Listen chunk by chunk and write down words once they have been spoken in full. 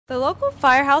The local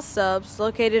Firehouse Subs,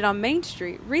 located on Main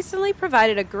Street, recently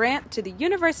provided a grant to the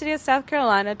University of South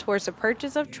Carolina towards the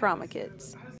purchase of trauma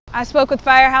kits. I spoke with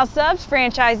Firehouse Subs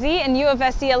franchisee and U of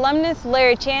SC alumnus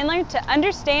Larry Chandler to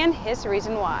understand his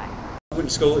reason why. I went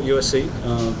to school at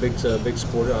USC, big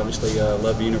supporter, obviously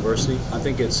love the university. I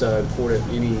think it's important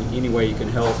any way you can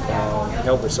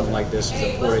help with something like this is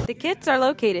important. The kits are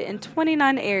located in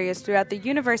 29 areas throughout the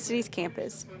university's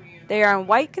campus. They are in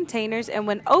white containers and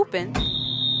when opened,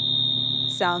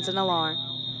 sounds an alarm.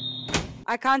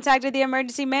 I contacted the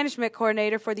emergency management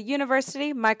coordinator for the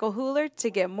university, Michael Hooler, to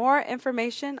get more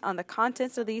information on the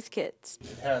contents of these kits.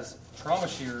 It has trauma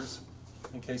shears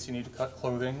in case you need to cut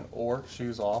clothing or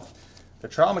shoes off. The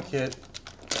trauma kit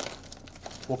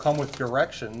will come with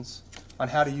directions on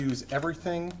how to use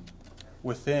everything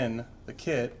within the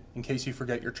kit in case you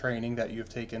forget your training that you've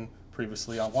taken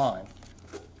previously online.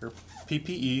 Your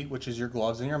PPE, which is your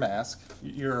gloves and your mask,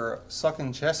 your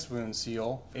sucking chest wound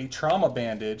seal, a trauma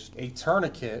bandage, a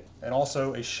tourniquet, and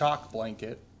also a shock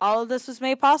blanket. All of this was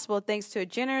made possible thanks to a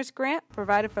generous grant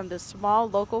provided from the small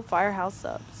local Firehouse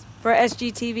Subs. For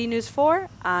SGTV News 4,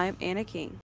 I'm Anna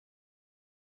King.